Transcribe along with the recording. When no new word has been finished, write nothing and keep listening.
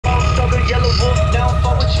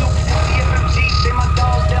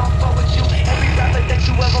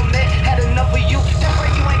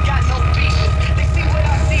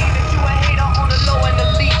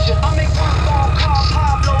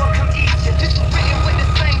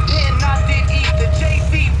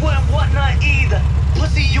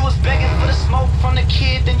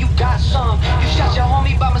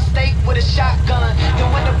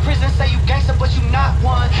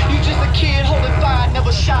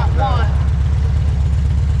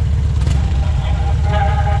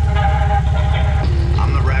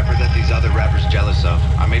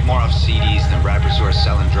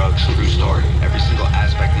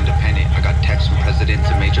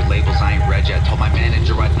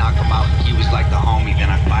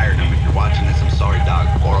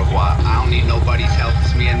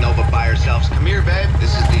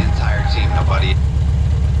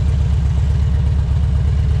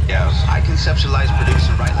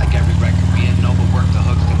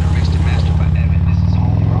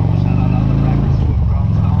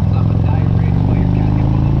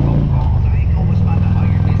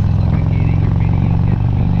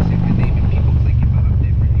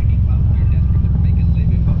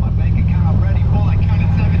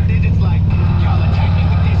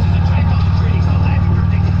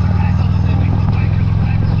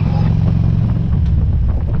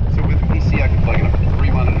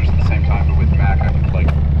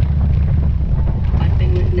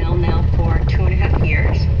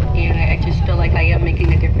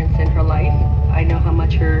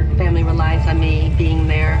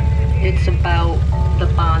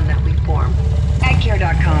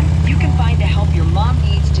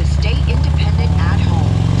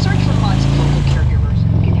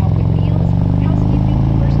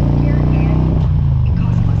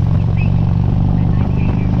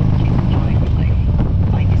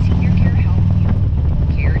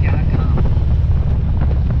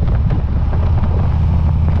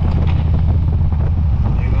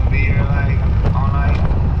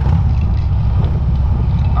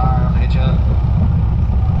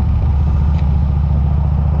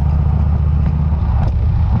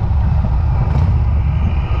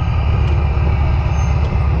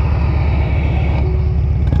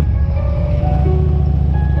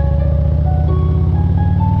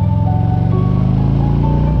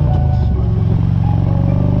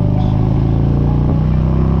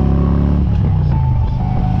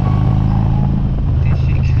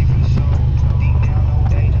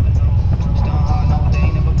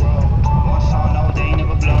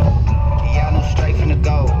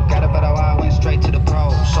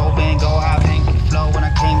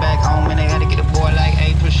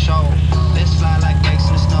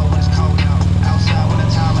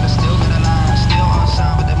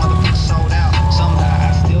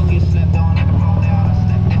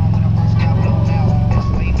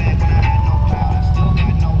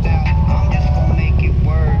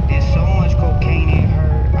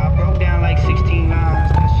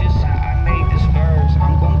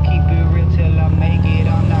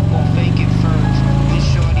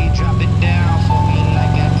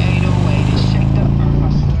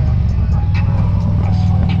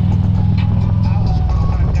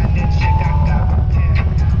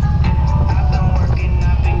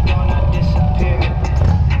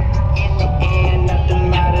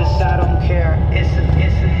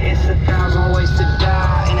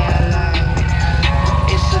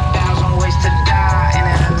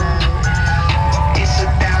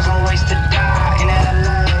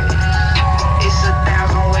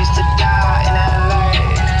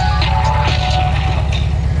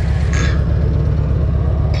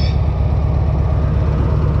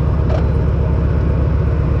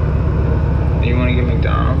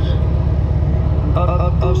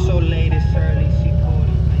So late, it's early. She called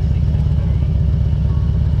it like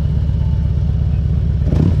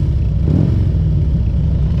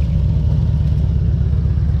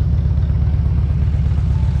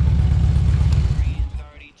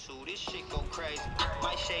This shit go crazy.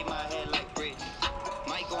 Might shave my head like Britney.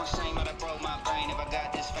 Might go insane, but I broke my brain if I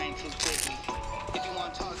got this fame too quickly. If you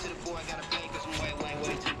want to talk to the boy, I gotta pay cause I'm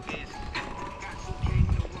way too busy. Got 2K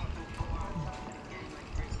to walk through 4 hours.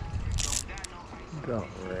 Go,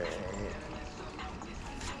 Ray.